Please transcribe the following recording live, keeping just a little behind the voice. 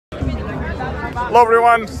Hello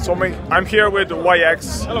everyone, so I'm here with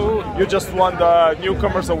YX. Hello. You just won the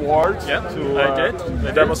Newcomers Award I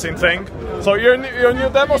the demoscene thing. So you're a new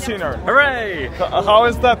demoscener. Hooray! How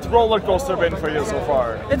has that roller coaster been for you so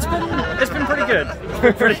far? It's been pretty good. It's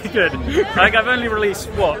been pretty good. Like I've only released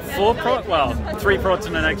what, 3 prods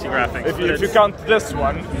and an XE graphic. If you count this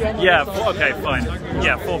one. Yeah. Okay, fine.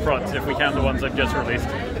 Yeah, 4 prods if we count the ones I've just released.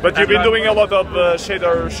 But you've been doing a lot of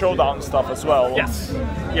shader showdown stuff as well. Yes.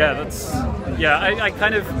 Yeah,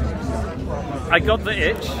 I got the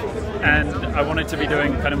itch, and I wanted to be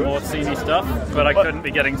doing kind of more sceney stuff, but I couldn't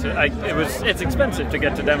be getting to. It's expensive to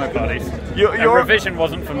get to demo parties. Your revision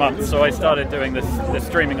wasn't for months, so I started doing this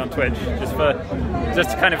streaming on Twitch just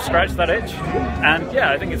to kind of scratch that itch, and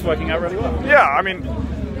yeah, I think it's working out really well. Yeah, I mean,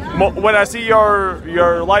 when I see your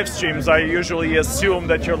live streams, I usually assume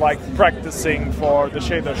that you're like practicing for the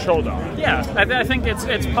shader showdown. Yeah, I think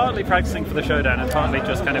it's partly practicing for the showdown and partly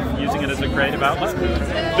just kind of using it as a creative outlet.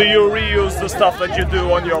 Do you reuse the stuff that you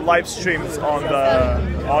do on your live streams on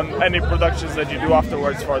any productions that you do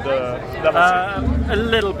afterwards for the demoscene? A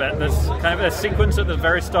little bit. There's kind of a sequence at the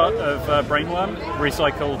very start of Brainworm,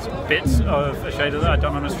 recycled bits of a shader that I'd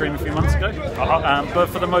done on a stream a few months ago. But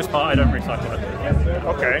for the most part, I don't recycle it.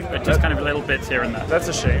 Okay. But just kind of little bits here and there. That's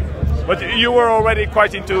a shame. But you were already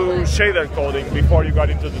quite into shader coding before you got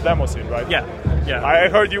into the demoscene, right? Yeah, yeah. I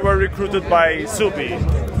heard you were recruited by Subi.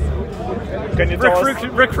 Can you tell us?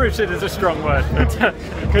 Recruited is a strong word.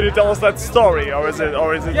 Can you tell us that story, or is it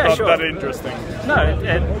not sure. that interesting?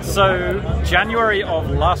 No. So January of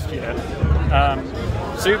last year,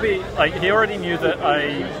 Subi, he already knew that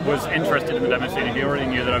I was interested in the demo scene. He already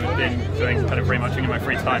knew that I've been doing kind of remotching in my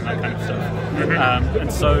free time, that kind of stuff.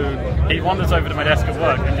 And so he wanders over to my desk at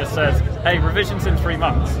work and just says, "Hey, revision's in 3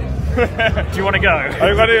 months. Do you want to go?"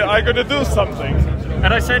 I'm gonna do something.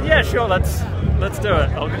 And I said, "Yeah, sure. Let's do it.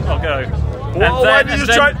 I'll go." Well, why did you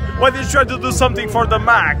try to do something for the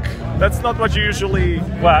Mac? That's not what you usually.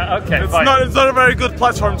 Well, okay, it's fine. It's not a very good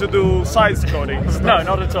platform to do size coding. No,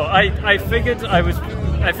 not at all. I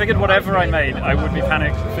figured whatever I made, I would be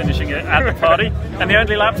panicked finishing it at the party, and the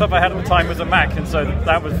only laptop I had at the time was a Mac, and so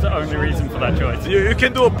that was the only reason for that choice. You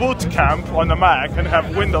can do a boot camp on a Mac and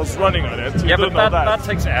have Windows running on it. Yeah, but that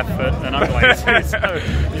takes effort, and I'm lazy. So.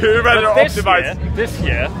 You better optimize. This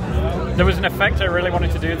year, there was an effect I really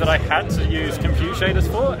wanted to do that I had to use compute shaders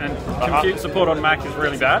for, and compute support on Mac is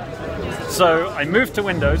really bad. So I moved to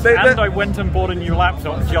Windows, and I went and bought a new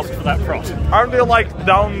laptop just for that prod. Aren't they like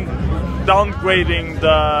downgrading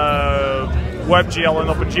the WebGL and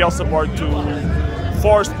OpenGL support to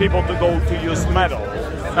force people to go to use Metal?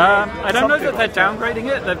 I don't know that they're downgrading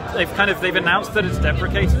it. They've announced that it's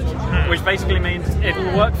deprecated, which basically means it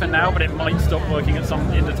will work for now, but it might stop working at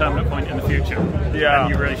some indeterminate point in the future. Yeah, and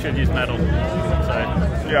you really should use Metal. So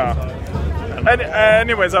yeah.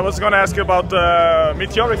 Anyways, I was going to ask you about the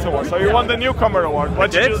Meteorik award. So you won the Newcomer award.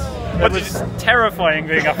 What did you? It was terrifying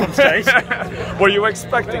being up on stage. Were you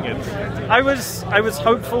expecting it? I was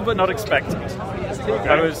hopeful but not expectant. Okay.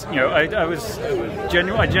 I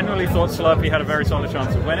genuinely thought Slurpee had a very solid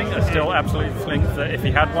chance of winning. I still absolutely think that if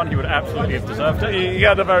he had won, he would absolutely have deserved it. He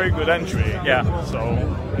had a very good entry. Yeah. So.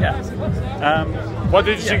 Yeah. What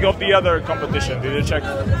did you think of the other competition? Did you check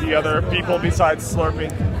the other people besides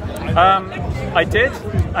Slurpee? I did.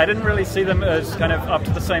 I didn't really see them as kind of up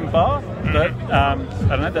to the same bar, but I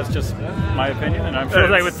don't know, that's just my opinion, and I'm sure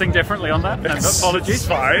they would think differently on that. And apologies. It's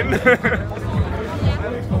fine.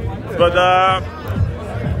 But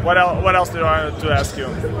what else did I want to ask you?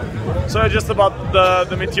 So just about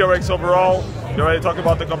the Meteoriks overall, you already talked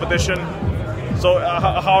about the competition. So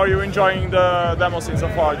how are you enjoying the demo scene so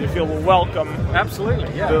far? Do you feel welcome?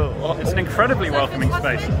 Absolutely, yeah. It's an incredibly welcoming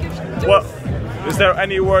space. Well, is there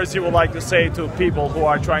any words you would like to say to people who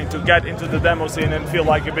are trying to get into the demo scene and feel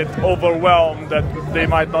like a bit overwhelmed that they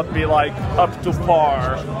might not be like up to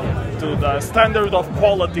par to the standard of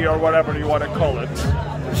quality or whatever you want to call it?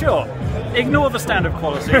 Sure. Ignore the standard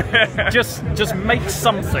quality. just make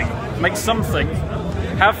something. Make something.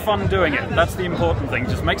 Have fun doing it. That's the important thing.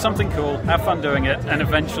 Just make something cool, have fun doing it, and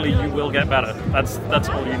eventually you will get better. That's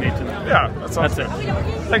all you need to know. Yeah, that's it.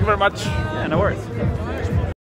 Thank you very much. Yeah, no worries.